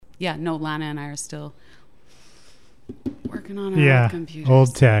no, Lana and I are still working on our computers.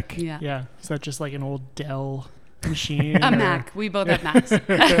 Old tech. Yeah. Is that just like an old Dell machine? A Mac. We both have Macs.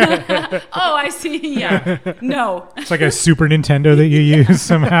 Oh, I see. Yeah. No. It's like a Super Nintendo that you use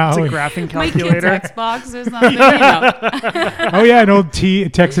somehow. It's a graphing calculator. My kid's Xbox or something. You know. Oh yeah, an old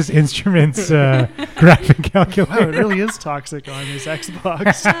Texas Instruments graphing calculator. Wow, it really is toxic on his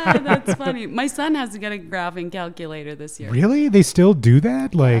Xbox. That's funny. My son has to get a graphing calculator this year. Really? They still do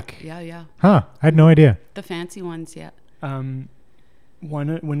that? Like, Yeah. huh? I had no idea. The fancy ones, yeah.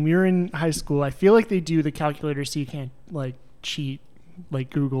 When we were in high school, I feel like they do the calculator so you can't like cheat, like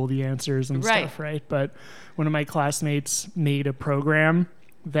Google the answers and stuff, right? But one of my classmates made a program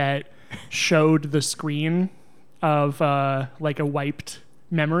that showed the screen of like a wiped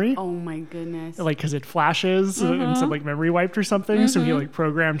memory. Oh my goodness. Like, because it flashes and said like memory wiped or something. So he like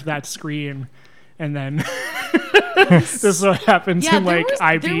programmed that screen, and then this is what happens in like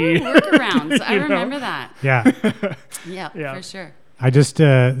IB. There were workarounds. I remember that. Yeah. Yeah, for sure. I just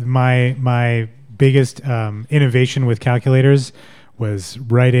my biggest innovation with calculators was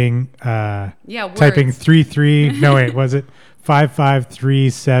writing typing words. 33 no wait was it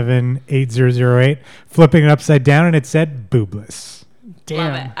 55378008, flipping it upside down, and it said boobless.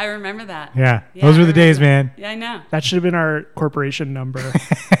 Damn. Love it. I remember that. Yeah, those were the days, man. Yeah, I know. That should have been our corporation number.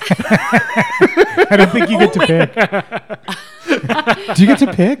 I don't think you get to pick. Do you get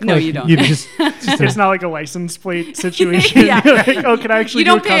to pick? No, like, you don't. It's not like a license plate situation. Yeah. You're like, oh, can I actually You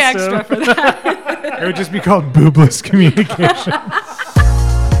do don't a pay custom? extra for that. It would just be called boobless communication.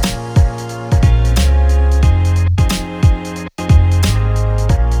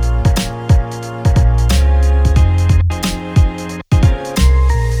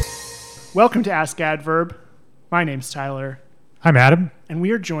 Welcome to Ask Adverb. My name's Tyler. I'm Adam. And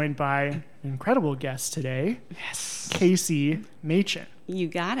we are joined by an incredible guest today. Yes. Casey Machin. You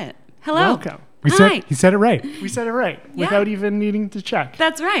got it. Hello. Welcome. Hi. He said it right. We said it right Yeah. without even needing to check.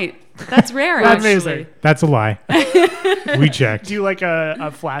 That's right. That's rare, That's actually. amazing. That's a lie. We checked. Do like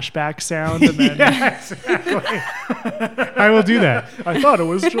a flashback sound and then I will do that. I thought it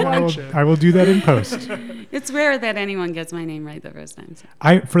was July. I will do that in post. It's rare that anyone gets my name right the first time. So.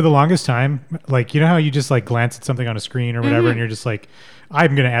 For the longest time, like, you know how you just like glance at something on a screen or whatever, and you're just like,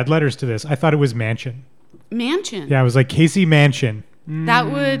 I'm going to add letters to this. I thought it was Mansion. Mansion. Yeah, it was like Casey Mansion.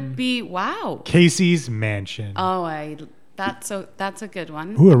 That would be, wow. Casey's Mansion. Oh, that's a good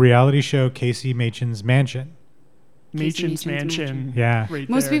one. Ooh, a reality show, Casey Machin's Mansion. Machin's Mansion. Yeah. Right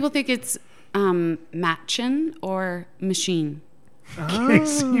Most there. people think it's Matchin or Machine.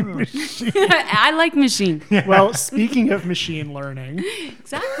 Casey Machine. I like Machine. Well, speaking of machine learning,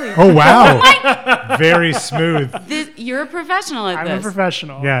 Exactly. Oh, wow. Very smooth. You're a professional at I'm this. a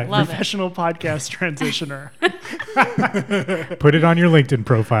professional. Yeah. Love it. Professional podcast transitioner. Put it on your LinkedIn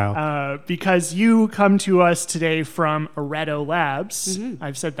profile. Because you come to us today from Areto Labs.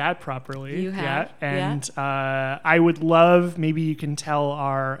 I've said that properly. You have, Yeah. And I would love, maybe you can tell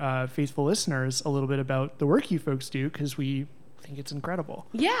our faithful listeners a little bit about the work you folks do, because we think it's incredible.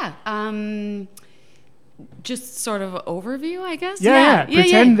 Yeah. Just sort of overview, I guess. Yeah.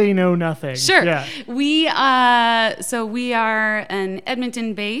 Pretend they know nothing. Sure. Yeah. We we are an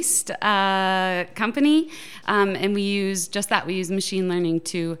Edmonton-based company, and we use just that. We use machine learning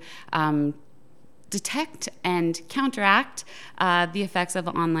to detect and counteract the effects of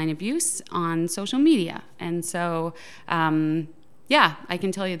online abuse on social media. And so, I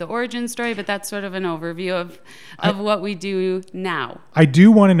can tell you the origin story, but that's sort of an overview of what we do now. I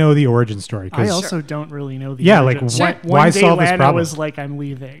do want to know the origin story. I also don't really know the Yeah, origin. like, One why day solve this Lana problem? was like, I'm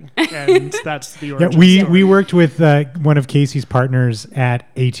leaving. And that's the Yeah, origin we story. worked with one of Casey's partners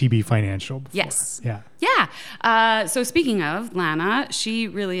at ATB Financial before. Yes. Yeah. Yeah. So speaking of Lana, she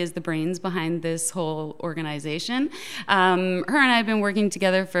really is the brains behind this whole organization. Her and I have been working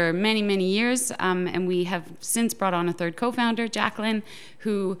together for many, many years, and we have since brought on a third co-founder, Jacqueline,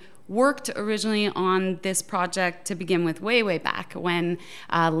 who worked originally on this project to begin with way back when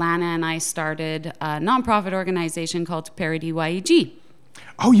Lana and I started a nonprofit organization called Parody YEG.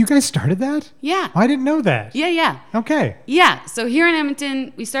 Oh, you guys started that? Yeah. I didn't know that. Yeah. Okay. Yeah. So here in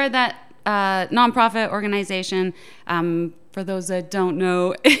Edmonton, we started that nonprofit organization. For those that don't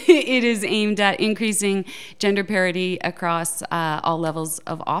know, it is aimed at increasing gender parity across all levels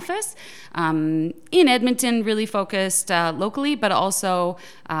of office. In Edmonton, really focused locally, but also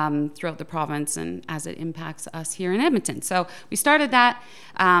throughout the province and as it impacts us here in Edmonton. So we started that.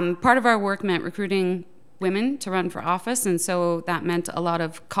 Part of our work meant recruiting women to run for office, and so that meant a lot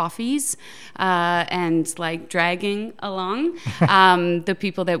of coffees and like dragging along the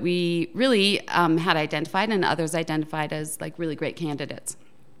people that we really had identified and others identified as like really great candidates.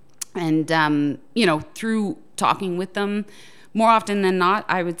 And, through talking with them, more often than not,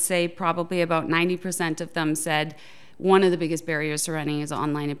 I would say probably about 90% of them said one of the biggest barriers to running is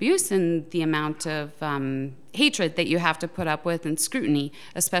online abuse and the amount of hatred that you have to put up with and scrutiny,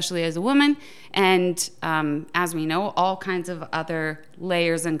 especially as a woman. And as we know, all kinds of other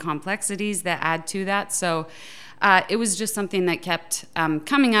layers and complexities that add to that. So it was just something that kept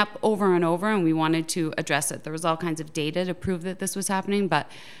coming up over and over, and we wanted to address it. There was all kinds of data to prove that this was happening, but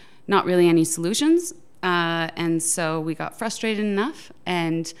not really any solutions. And so we got frustrated enough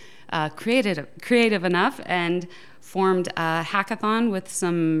and creative enough and formed a hackathon with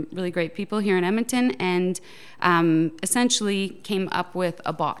some really great people here in Edmonton, and essentially came up with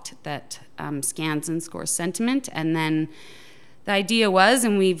a bot that scans and scores sentiment. And then the idea was,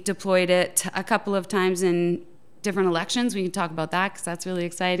 and we've deployed it a couple of times in different elections. We can talk about that because that's really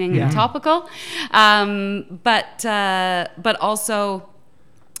exciting and topical. But also,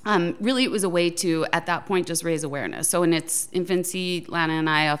 really, it was a way to, at that point, just raise awareness. So in its infancy, Lana and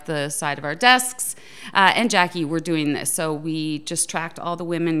I, off the side of our desks, and Jackie, were doing this. So we just tracked all the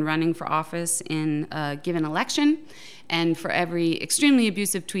women running for office in a given election. And for every extremely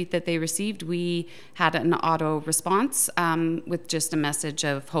abusive tweet that they received, we had an auto response with just a message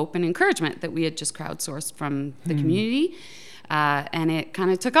of hope and encouragement that we had just crowdsourced from the community. And it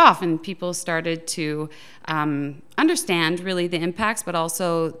kind of took off, and people started to understand really the impacts, but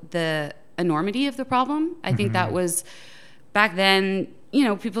also the enormity of the problem. I think that was, back then,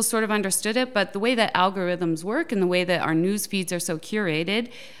 people sort of understood it, but the way that algorithms work and the way that our news feeds are so curated,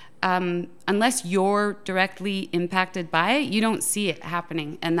 unless you're directly impacted by it, you don't see it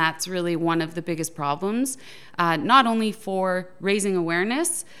happening. And that's really one of the biggest problems, not only for raising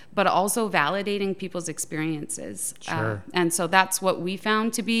awareness, but also validating people's experiences. Sure. And so that's what we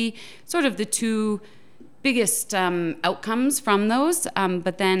found to be sort of the two biggest outcomes from those.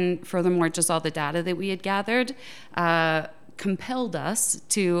 But then furthermore, just all the data that we had gathered compelled us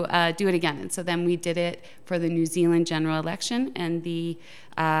to do it again. And so then we did it for the New Zealand general election and the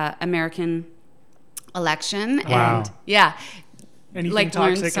American election. Wow. And yeah, Anything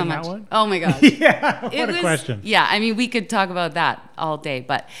toxic in that one? Oh my God. Yeah, what a question. Yeah, I mean, we could talk about that all day,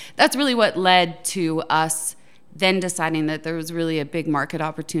 but that's really what led to us then deciding that there was really a big market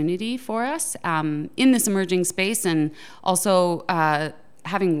opportunity for us in this emerging space, and also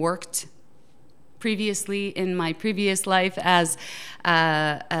having worked previously in my previous life as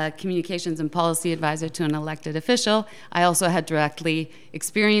a communications and policy advisor to an elected official, I also had directly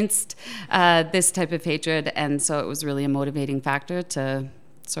experienced this type of hatred, and so it was really a motivating factor to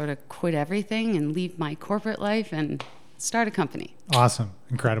sort of quit everything and leave my corporate life and start a company. Awesome.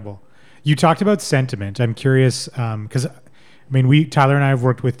 Incredible. You talked about sentiment. I'm curious because Tyler and I have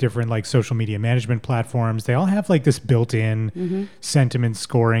worked with different like social media management platforms. They all have like this built-in sentiment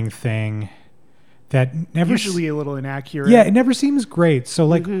scoring thing that never usually a little inaccurate. Yeah, it never seems great. So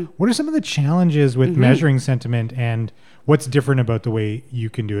like, what are some of the challenges with measuring sentiment, and what's different about the way you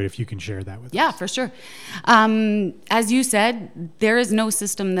can do it, if you can share that with us? Yeah, for sure. As you said, there is no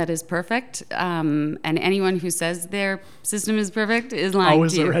system that is perfect. And anyone who says their system is perfect is lying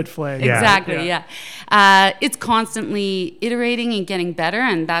Always to you. a red flag. Exactly, yeah. It's constantly iterating and getting better,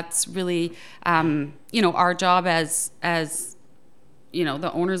 and that's really, our job as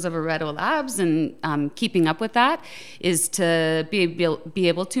the owners of Areto Labs, and keeping up with that is to be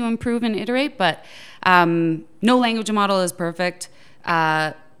able to improve and iterate. But no language model is perfect.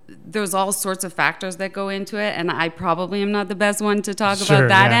 There's all sorts of factors that go into it, and I probably am not the best one to talk about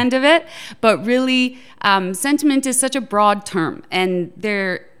that end of it. But really, sentiment is such a broad term, and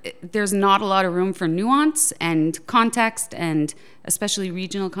there's not a lot of room for nuance and context, and especially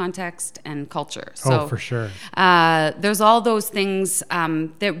regional context and culture. So, for sure. There's all those things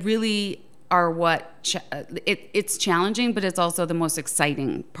that really are what it's challenging, but it's also the most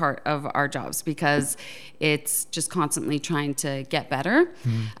exciting part of our jobs, because it's just constantly trying to get better.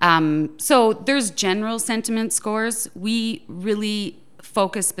 So there's general sentiment scores. We really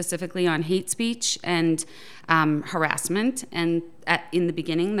focus specifically on hate speech and harassment, and in the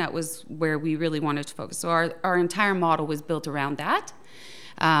beginning that was where we really wanted to focus. So our entire model was built around that,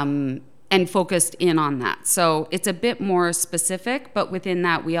 and focused in on that. So it's a bit more specific, but within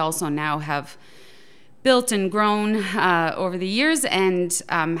that we also now have built and grown over the years, and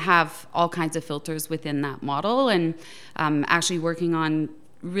have all kinds of filters within that model, and actually working on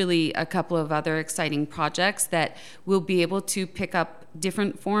really a couple of other exciting projects that will be able to pick up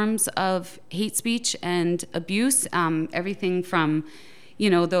different forms of hate speech and abuse, everything from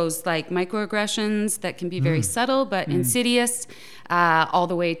those like microaggressions that can be very subtle but insidious, all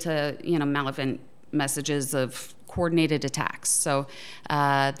the way to malevolent messages of coordinated attacks. So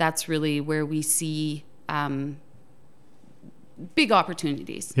that's really where we see big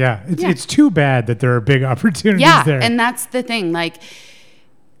opportunities. Yeah, it's too bad that there are big opportunities there. And that's the thing. Like,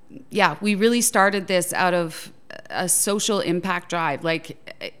 we really started this out of a social impact drive. Like,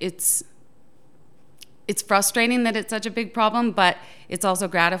 it's frustrating that it's such a big problem, but it's also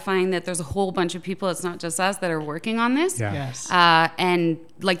gratifying that there's a whole bunch of people, it's not just us, that are working on this. Yeah. Yes. And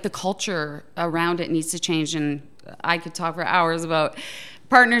like the culture around it needs to change. And I could talk for hours about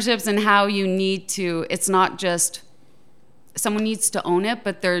partnerships and how you need to, it's not just someone needs to own it,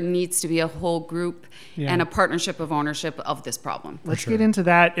 but there needs to be a whole group and a partnership of ownership of this problem. Let's get into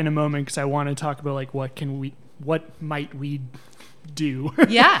that in a moment, because I want to talk about like what might we do?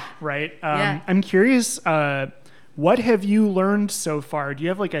 Yeah. Right. I'm curious. What have you learned so far? Do you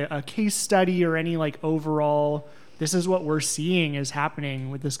have like a case study or any like overall? This is what we're seeing is happening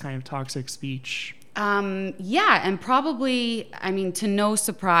with this kind of toxic speech. And probably, I mean, to no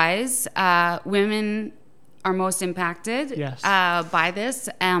surprise, women are most impacted by this,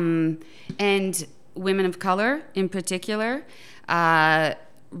 and women of color in particular.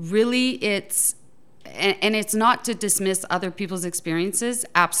 Really, it's not to dismiss other people's experiences.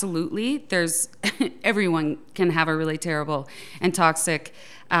 Absolutely, there's everyone can have a really terrible and toxic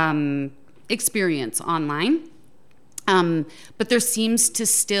experience online. But there seems to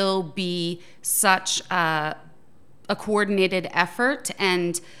still be such a coordinated effort,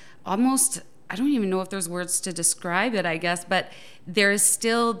 and almost, I don't even know if there's words to describe it, I guess, but there is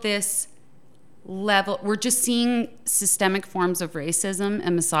still this level. We're just seeing systemic forms of racism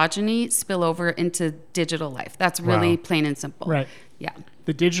and misogyny spill over into digital life. That's really plain and simple. Right. Yeah.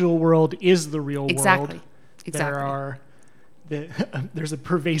 The digital world is the real world. Exactly. There's a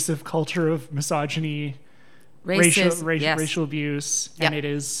pervasive culture of misogyny, racial abuse, and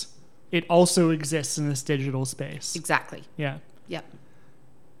it also exists in this digital space. Exactly. Yeah. Yep.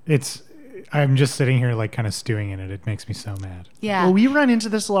 I'm just sitting here like kind of stewing in it. It makes me so mad. Yeah. Well, we run into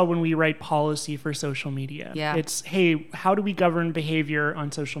this a lot when we write policy for social media. Yeah. It's, hey, how do we govern behavior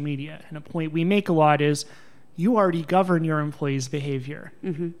on social media? And a point we make a lot is you already govern your employees' behavior.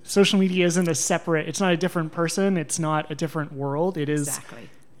 Mm-hmm. Social media isn't it's not a different person. It's not a different world. It is, exactly.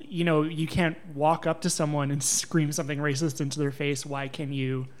 You can't walk up to someone and scream something racist into their face. Why can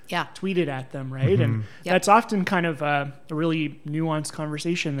you tweet it at them, right? Mm-hmm. And that's often kind of a really nuanced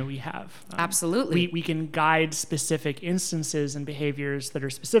conversation that we have. Absolutely. We can guide specific instances and behaviors that are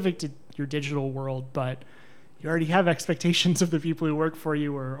specific to your digital world, but you already have expectations of the people who work for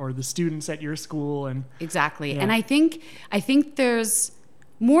you or the students at your school. And exactly. And I think there's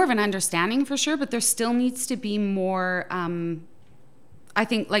more of an understanding for sure, but there still needs to be more... I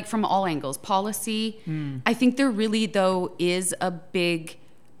think, like, from all angles, policy, I think there really, though, is a big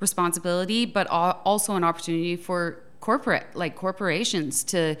responsibility, but also an opportunity for corporations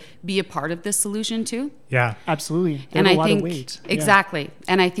to be a part of this solution too. Yeah, absolutely. And I think, of weight. Exactly.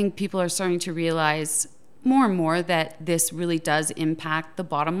 And I think people are starting to realize more and more that this really does impact the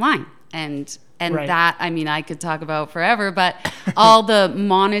bottom line. And right. That, I mean, I could talk about forever, but all the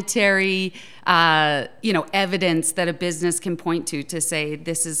monetary, evidence that a business can point to say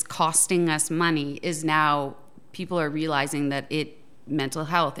this is costing us money is now people are realizing that mental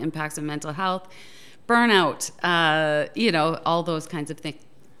health, impacts of mental health, burnout, all those kinds of things,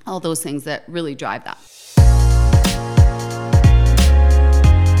 all those things that really drive that.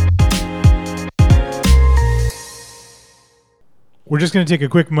 We're just going to take a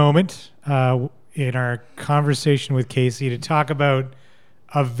quick moment in our conversation with Casey to talk about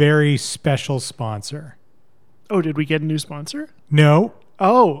a very special sponsor. Oh, did we get a new sponsor? No.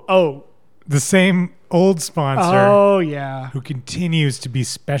 Oh. The same old sponsor. Oh, yeah. Who continues to be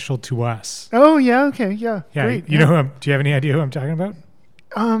special to us. Oh, yeah. Okay. Yeah. Yeah. Great. You know, do you have any idea who I'm talking about?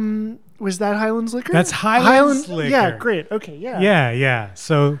 Was that Highlands Liquor? That's Highlands Liquor. Yeah. Great. Okay. Yeah. Yeah.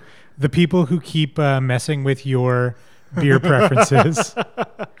 So the people who keep messing with your beer preferences.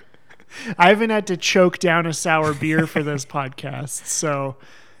 I haven't had to choke down a sour beer for this podcast, so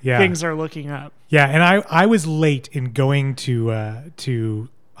things are looking up. Yeah, and I was late in going to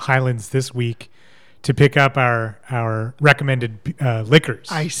Highlands this week to pick up our recommended liquors.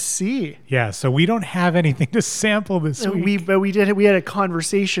 I see. Yeah, so we don't have anything to sample this week. We had a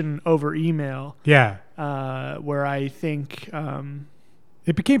conversation over email. Yeah, where I think.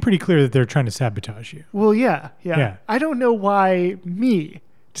 It became pretty clear that they're trying to sabotage you. Well, yeah. I don't know why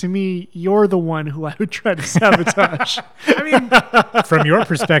To me, you're the one who I would try to sabotage. I mean, from your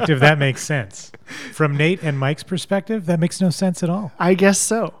perspective, that makes sense. From Nate and Mike's perspective, that makes no sense at all. I guess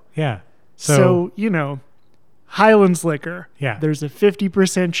so. Yeah. So Highlands Liquor. Yeah. There's a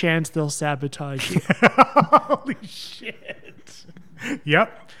 50% chance they'll sabotage you. Holy shit.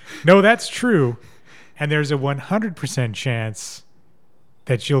 Yep. No, that's true. And there's a 100% chance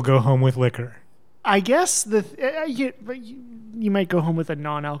that you'll go home with liquor. I guess you might go home with a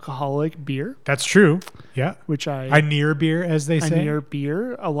non-alcoholic beer. That's true. Yeah. A near beer, as they say. A near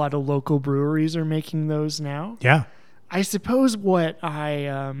beer. A lot of local breweries are making those now. Yeah. I suppose what I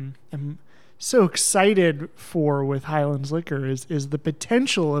am so excited for with Highlands Liquor is the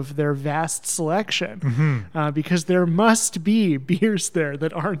potential of their vast selection, because there must be beers there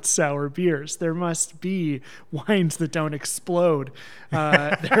that aren't sour beers. There must be wines that don't explode.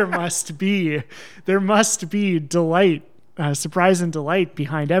 There must be delight, surprise and delight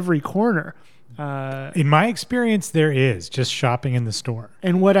behind every corner. In my experience, there is, just shopping in the store.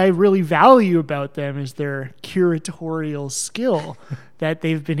 And what I really value about them is their curatorial skill, that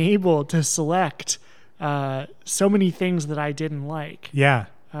they've been able to select so many things that I didn't like. Yeah.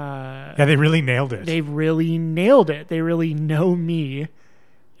 They really nailed it. They really nailed it. They really know me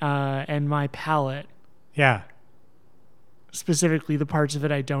and my palate. Yeah. Specifically the parts of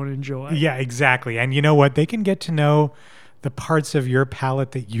it I don't enjoy. Yeah, exactly. And you know what? They can get to know the parts of your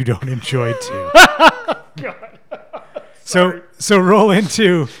palate that you don't enjoy too. God. So roll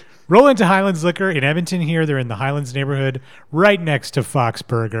into Highlands Liquor in Edmonton here. They're in the Highlands neighborhood, right next to Fox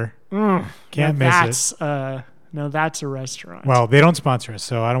Burger. Can't miss it. No, that's a restaurant. Well, they don't sponsor us,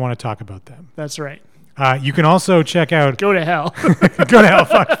 so I don't want to talk about them. That's right. You can also check out... Go to hell. Go to hell,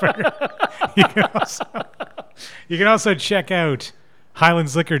 Fox Burger. You can also check out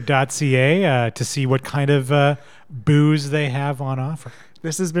highlandsliquor.ca to see what kind of booze they have on offer.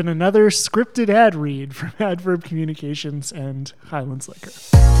 This has been another scripted ad read from Adverb Communications and Highlands Liquor.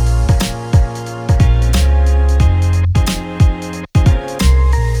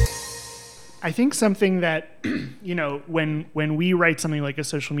 I think something that, when we write something like a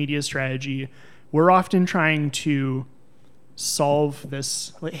social media strategy, we're often trying to solve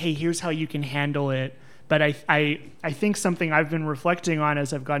this, like, hey, here's how you can handle it. But I think something I've been reflecting on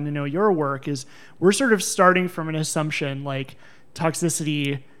as I've gotten to know your work is we're sort of starting from an assumption like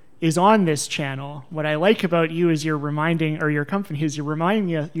toxicity is on this channel. What I like about you is your company is you're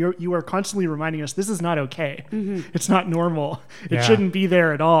reminding us, you are constantly reminding us this is not okay. It's not normal. It shouldn't be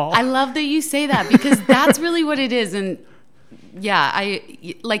there at all. I love that you say that because that's really what it is. And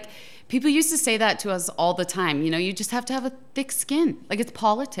people used to say that to us all the time. You just have to have a thick skin. Like it's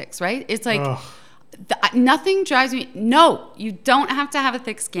politics, right? It's like... Ugh. Nothing drives me. No, you don't have to have a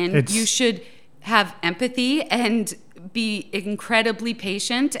thick skin. You should have empathy and be incredibly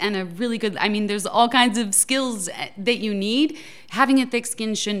patient and a really good... there's all kinds of skills that you need. Having a thick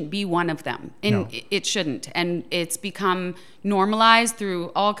skin shouldn't be one of them. And it shouldn't. And it's become normalized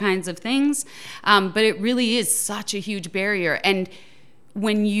through all kinds of things. But it really is such a huge barrier. And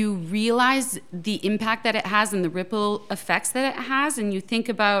when you realize the impact that it has and the ripple effects that it has, and you think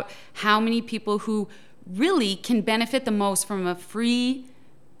about how many people who really can benefit the most from a free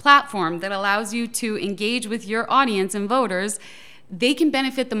platform that allows you to engage with your audience and voters, they can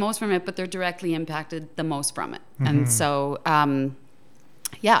benefit the most from it, but they're directly impacted the most from it. And so,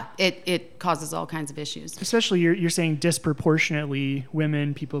 it causes all kinds of issues. Especially you're saying disproportionately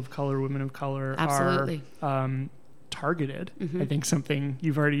women of color Absolutely. Are targeted. I think something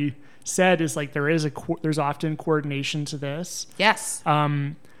you've already said is like there's often coordination to this. Yes.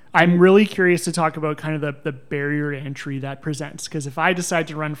 I'm really curious to talk about kind of the barrier to entry that presents, because if I decide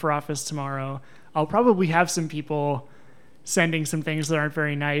to run for office tomorrow, I'll probably have some people sending some things that aren't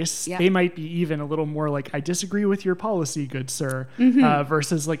very nice. They might be even a little more like, I disagree with your policy, good sir,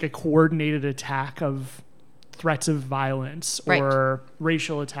 versus like a coordinated attack of threats of violence or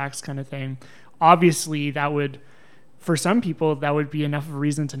racial attacks kind of thing. Obviously, that would... For some people, that would be enough of a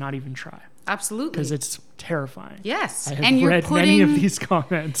reason to not even try. Absolutely. Because it's terrifying. Yes. I have read many of these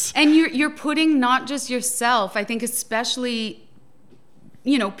comments. And you're putting not just yourself, I think especially,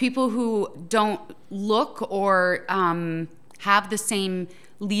 people who don't look or have the same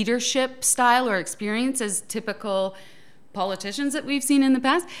leadership style or experience as typical politicians that we've seen in the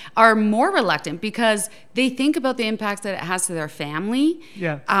past are more reluctant because they think about the impacts that it has to their family.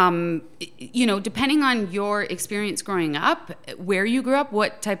 Yeah. Depending on your experience growing up, where you grew up,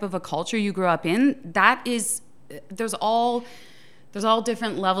 what type of a culture you grew up in, there's all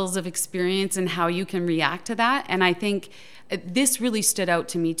different levels of experience and how you can react to that. And I think this really stood out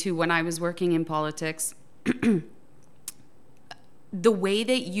to me too when I was working in politics. The way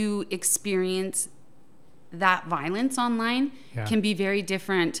that you experience that violence online can be very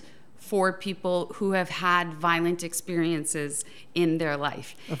different for people who have had violent experiences in their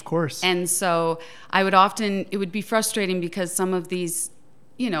life. Of course. And so it would be frustrating because some of these,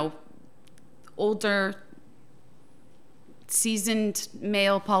 older, seasoned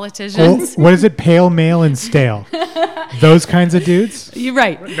male politicians. What is it? Pale, male, and stale. Those kinds of dudes? You're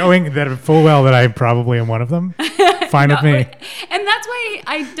right. Knowing that full well that I probably am one of them. Fine with me. And that's why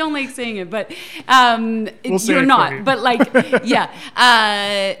I don't like saying it, but you're not. But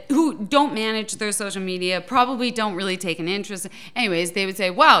who don't manage their social media, probably don't really take an interest. Anyways, they would say,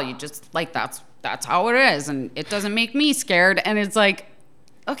 well, you just that's how it is. And it doesn't make me scared. And it's like,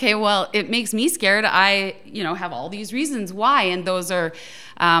 okay, well, it makes me scared. I, have all these reasons why, and those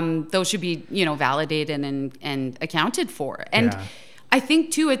should be, validated and accounted for. And I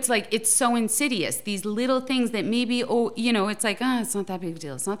think too, it's so insidious. These little things that maybe, it's like, it's not that big of a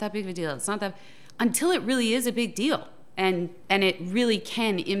deal. It's not that big of a deal. It's not that, until it really is a big deal, and it really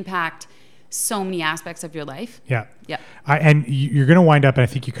can impact so many aspects of your life. Yeah. Yeah. And you're going to wind up, and I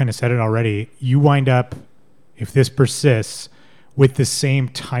think you kind of said it already. You wind up, if this persists, with the same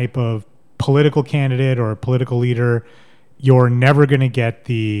type of political candidate or political leader. You're never going to get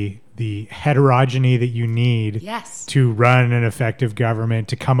the heterogeneity that you need to run an effective government,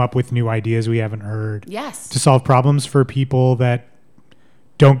 to come up with new ideas we haven't heard, to solve problems for people that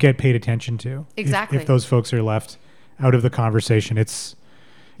don't get paid attention to. Exactly. If those folks are left out of the conversation, it's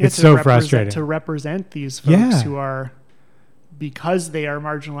so frustrating. To represent these folks who are, because they are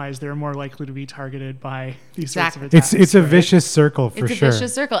marginalized, they're more likely to be targeted by these sorts of attacks. It's a vicious circle for sure. It's a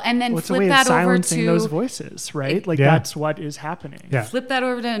vicious circle. And then flip that over to those voices, right? That's what is happening. Yeah. Flip that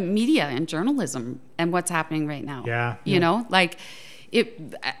over to media and journalism and what's happening right now. Yeah.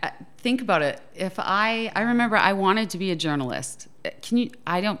 Think about it. If I remember I wanted to be a journalist.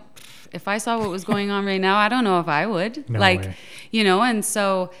 If I saw what was going on right now, I don't know if I would. No way. And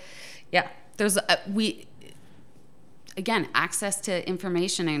so, there's again, access to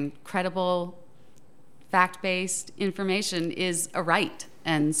information and credible, fact-based information is a right.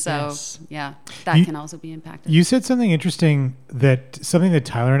 And so, that can also be impacted. You said something interesting, something that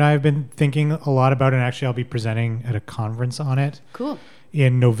Tyler and I have been thinking a lot about, and actually I'll be presenting at a conference on it. Cool.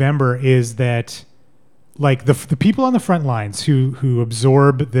 In November, is that the people on the front lines who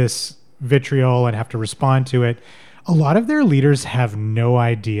absorb this vitriol and have to respond to it, a lot of their leaders have no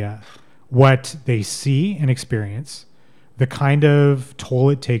idea what they see and experience, the kind of toll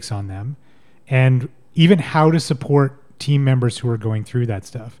it takes on them, and even how to support team members who are going through that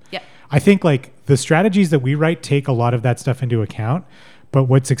stuff. Yeah. I think the strategies that we write take a lot of that stuff into account, but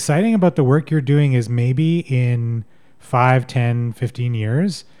what's exciting about the work you're doing is maybe in 5, 10, 15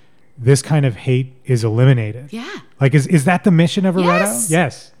 years, this kind of hate is eliminated. Yeah. Is that the mission of Areto?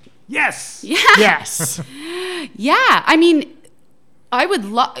 Yes. Yes. Yeah. Yes. Yeah. I mean, I would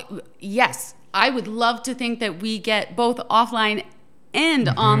love to think that we get both offline and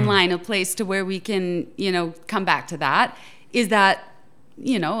online a place to where we can, come back to that. Is that,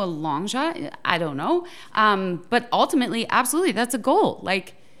 a long shot? I don't know. But ultimately, absolutely, that's a goal.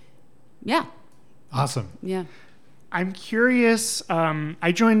 Awesome. Yeah. I'm curious.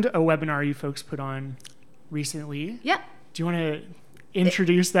 I joined a webinar you folks put on recently. Yeah. Do you want to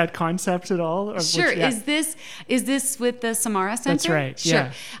introduce that concept at all? Sure. Is this with the Samara Center? That's right.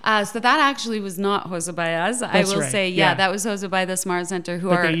 Sure. Yeah. So that actually was not hosted by us. I will say, that was hosted by the Samara Center,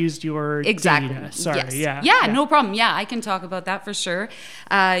 but they used your data. Sorry. Yes. Yeah. No problem. Yeah, I can talk about that for sure.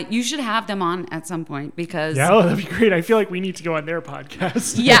 You should have them on at some point because that'd be great. I feel like we need to go on their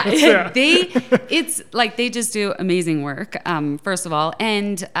podcast. Yeah. They just do amazing work. First of all,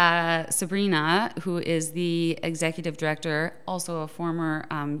 and Sabrina, who is the executive director, also a former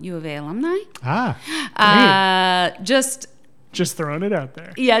U of A alumni. Just throwing it out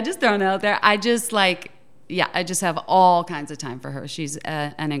there. Yeah, just throwing it out there. I just have all kinds of time for her. She's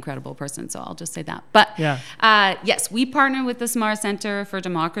an incredible person, so I'll just say that. But yes, we partner with the Samara Center for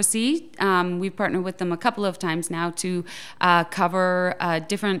Democracy. We've partnered with them a couple of times now to cover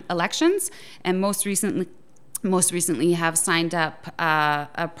different elections, and most recently have signed up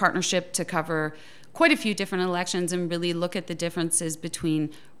a partnership to cover quite a few different elections and really look at the differences between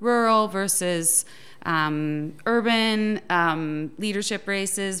rural versus urban leadership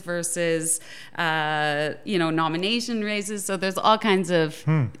races versus nomination races. So there's all kinds of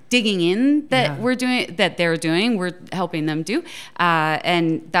digging in that they're doing. We're helping them do,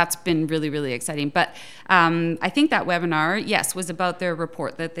 and that's been really, really exciting. But I think that webinar, was about their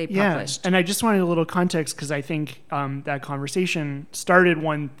report that they published. And I just wanted a little context because I think that conversation started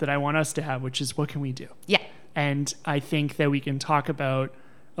one that I want us to have, which is what can we do? Yeah. And I think that we can talk about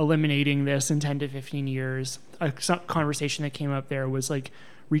eliminating this in 10 to 15 years. A conversation that came up there was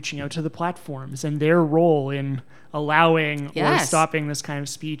reaching out to the platforms and their role in allowing or Yes. stopping this kind of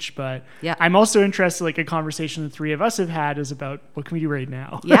speech. But Yeah. I'm also interested, like a conversation the three of us have had is about what can we do right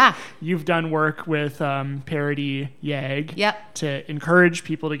now? Yeah. You've done work with Parody YAG Yep. to encourage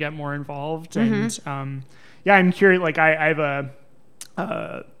people to get more involved. And I'm curious, like I have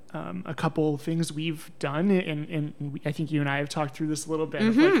a couple things we've done, and I think you and I have talked through this a little bit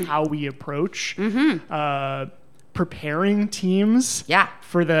of like how we approach preparing teams Yeah.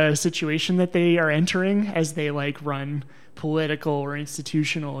 for the situation that they are entering as they like run political or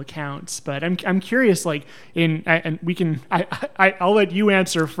institutional accounts. But I'm curious, like and we can I'll let you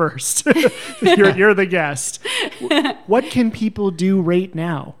answer first. you're the guest. What can people do right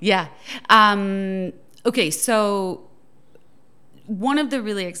now? Yeah. Okay, so one of the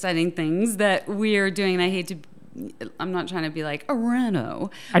really exciting things that we're doing, and I'm not trying to be like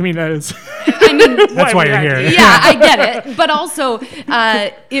Areto. I mean, that is. I mean, That's why you're here. Yeah, I get it. But also,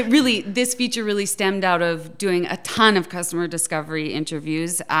 this feature really stemmed out of doing a ton of customer discovery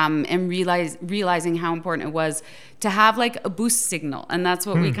interviews and realizing how important it was to have like a boost signal. And that's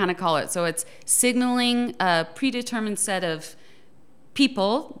what we kind of call it. So it's signaling a predetermined set of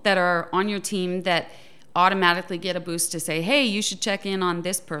people that are on your team that automatically get a boost to say, hey, you should check in on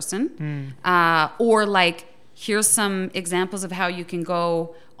this person. Or like, here's some examples of how you can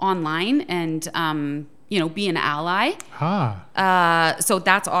go online and, be an ally. So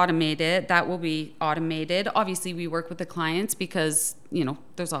that's automated. That will be automated. Obviously, we work with the clients because,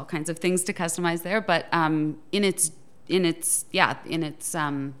 there's all kinds of things to customize there. But the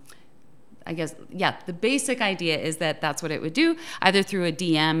basic idea is that that's what it would do, either through a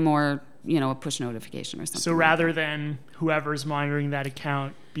DM or, a push notification or something. So rather than whoever's monitoring that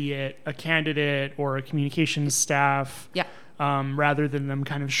account, be it a candidate or a communications staff, rather than them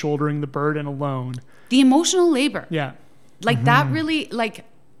kind of shouldering the burden alone. The emotional labor. Yeah. Like that really, like,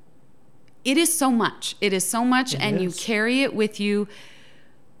 it is so much. It is so much, and you carry it with you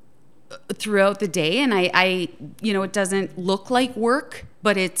throughout the day. And I it doesn't look like work,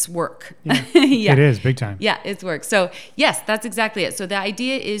 but it's work. Yeah. Yeah. It is big time. Yeah, it's work. So yes, that's exactly it. So the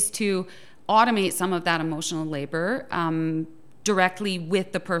idea is to automate some of that emotional labor directly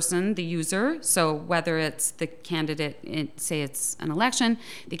with the person, the user. So whether it's the candidate, say it's an election,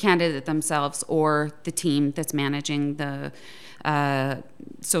 the candidate themselves, or the team that's managing the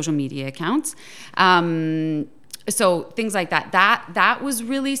social media accounts. So things like that. That was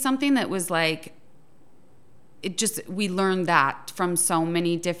really something that was like, we learned that from so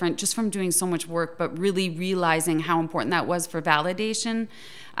many different, just from doing so much work, but really realizing how important that was for validation,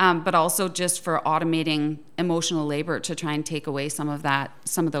 but also just for automating emotional labor to try and take away some of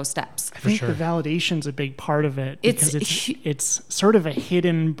those steps. I think the validation's a big part of it because it's sort of a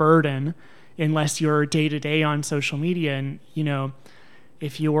hidden burden unless you're day to day on social media. And,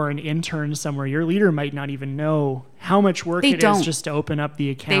 if you're an intern somewhere, your leader might not even know how much work is just to open up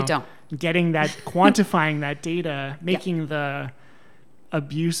the account. They don't. Getting that, quantifying that data, making the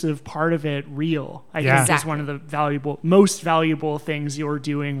abusive part of it real, I think is one of the most valuable things you're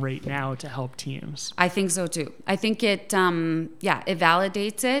doing right now to help teams. I think so too. I think it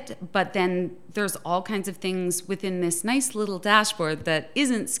validates it, but then there's all kinds of things within this nice little dashboard that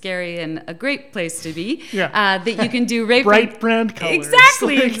isn't scary and a great place to be. That you can do bright brand colors.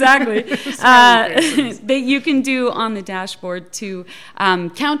 Exactly. That you can do on the dashboard to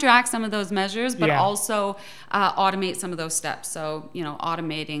counteract some of those measures, but also automate some of those steps. So,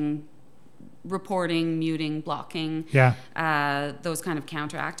 automating reporting, muting, blocking, those kind of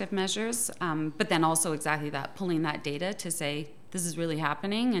counteractive measures. But then also exactly that, pulling that data to say, this is really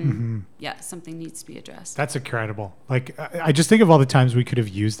happening, and something needs to be addressed. That's incredible. Like, I just think of all the times we could have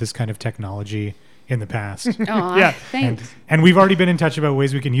used this kind of technology in the past. Thanks. And we've already been in touch about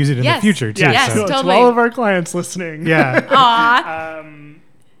ways we can use it in the future too. Yes, so totally. To all of our clients listening. Yeah.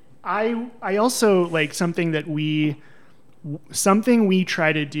 I also like something we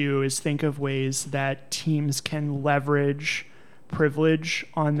try to do is think of ways that teams can leverage privilege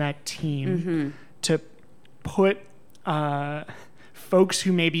on that team to put folks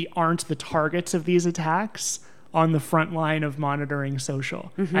who maybe aren't the targets of these attacks on the front line of monitoring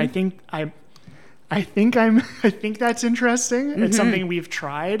social. I think that's interesting. It's something we've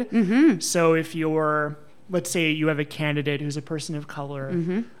tried. So if let's say you have a candidate who's a person of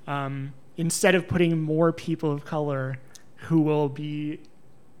color, instead of putting more people of color who will be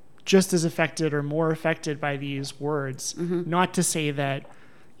just as affected or more affected by these words, not to say that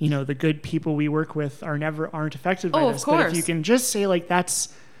the good people we work with aren't affected by this. But if you can just say like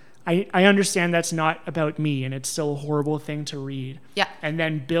I understand that's not about me and it's still a horrible thing to read. Yeah. And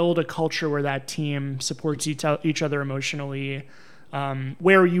then build a culture where that team supports each other emotionally,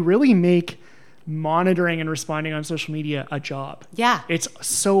 where you really make monitoring and responding on social media a job. Yeah. It's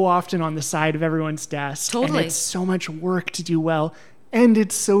so often on the side of everyone's desk. Totally. And it's so much work to do well. And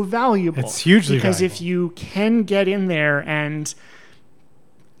it's so valuable. It's hugely because valuable. if you can get in there and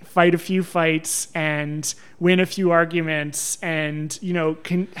fight a few fights and win a few arguments and,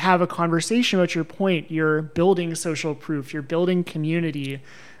 can have a conversation about your point, you're building social proof, you're building community.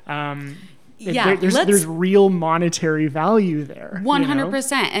 There's real monetary value there.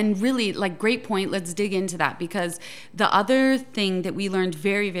 100%. And really, great point. Let's dig into that, because the other thing that we learned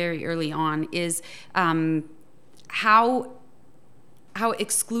very, very early on is how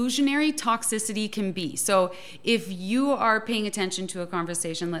exclusionary toxicity can be. So if you are paying attention to a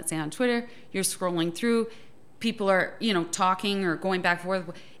conversation, let's say on Twitter, you're scrolling through, people are, talking or going back and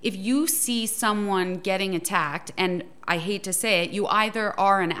forth. If you see someone getting attacked, and I hate to say it, you either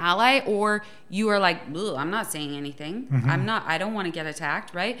are an ally or you are like, I'm not saying anything. Mm-hmm. I don't want to get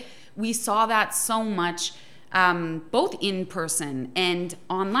attacked, right? We saw that so much, both in person and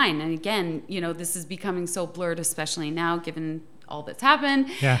online. And again, this is becoming so blurred, especially now, given all that's happened.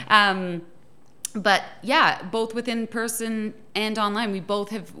 Yeah. But yeah, both within person and online,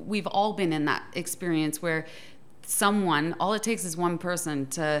 we've all been in that experience where all it takes is one person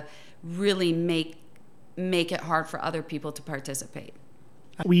to really make it hard for other people to participate.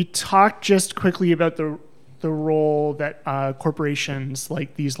 We talked just quickly about the role that corporations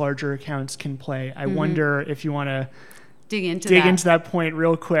like these larger accounts can play. I wonder if you want to dig into that point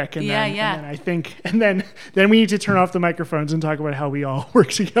real quick, and then I think, and then we need to turn off the microphones and talk about how we all work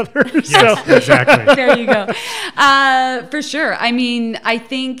together. Yes, exactly. There you go. For sure. I mean, I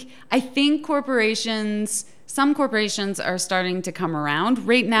think some corporations are starting to come around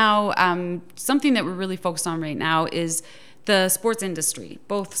right now. Something that we're really focused on right now is the sports industry,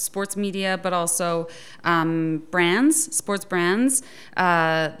 both sports media, but also sports brands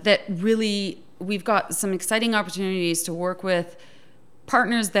that really. We've got some exciting opportunities to work with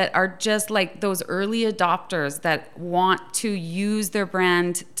partners that are just like those early adopters that want to use their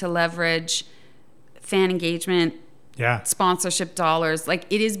brand to leverage fan engagement, sponsorship dollars.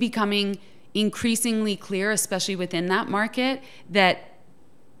 It is becoming increasingly clear, especially within that market, that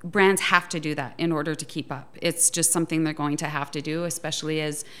brands have to do that in order to keep up. It's just something they're going to have to do, especially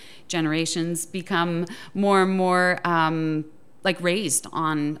as generations become more and more raised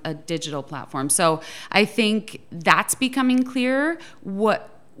on a digital platform. So I think that's becoming clearer.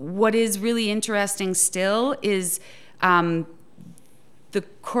 What is really interesting still is the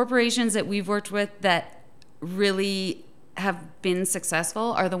corporations that we've worked with that really have been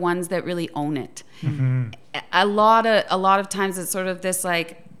successful are the ones that really own it. Mm-hmm. A lot of times it's sort of this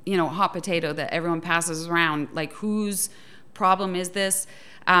hot potato that everyone passes around. Whose problem is this?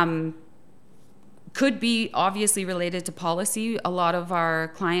 Could be obviously related to policy. A lot of our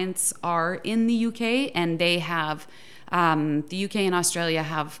clients are in the UK, and they have the UK and Australia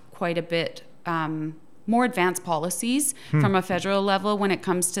have quite a bit more advanced policies from a federal level when it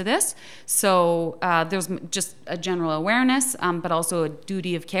comes to this. So there's just a general awareness, but also a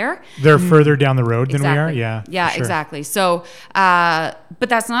duty of care. They're further down the road than we are. Yeah, sure. Exactly. So, but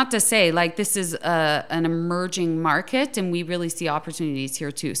that's not to say this is an emerging market, and we really see opportunities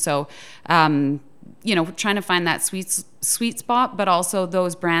here too. So, trying to find that sweet spot, but also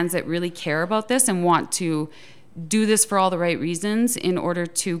those brands that really care about this and want to do this for all the right reasons in order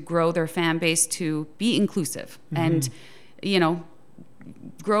to grow their fan base to be inclusive and,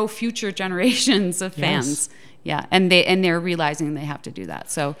 grow future generations of fans. Yes. Yeah. And they're realizing they have to do that.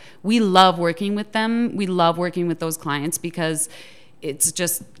 So we love working with them. We love working with those clients because it's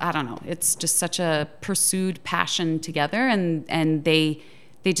just, it's just such a pursued passion together, and they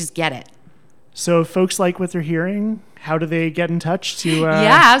just get it. So if folks like what they're hearing, how do they get in touch to...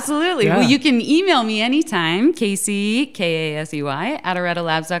 Yeah, absolutely. Yeah. Well, you can email me anytime, Kasey, Kasey, at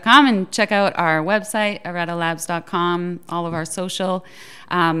aretolabs.com, and check out our website, aretolabs.com, all of our social.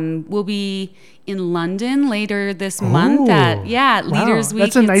 We'll be in London later this month at Leaders Week.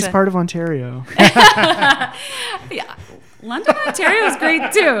 That's a nice part of Ontario. Yeah. London, Ontario is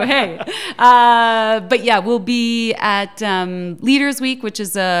great too. Hey, but yeah, we'll be at Leaders Week, which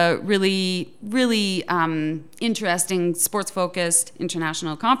is a really, really interesting sports-focused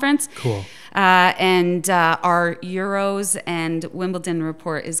international conference. Cool. And our Euros and Wimbledon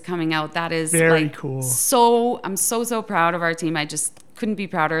report is coming out. That is very cool. So I'm so proud of our team. I just couldn't be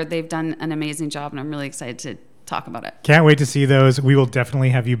prouder. They've done an amazing job, and I'm really excited to talk about it. Can't wait to see those. We will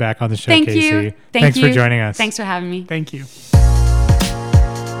definitely have you back on the show, Thank Kasey. you. Thanks for joining us. Thanks for having me. Thank you.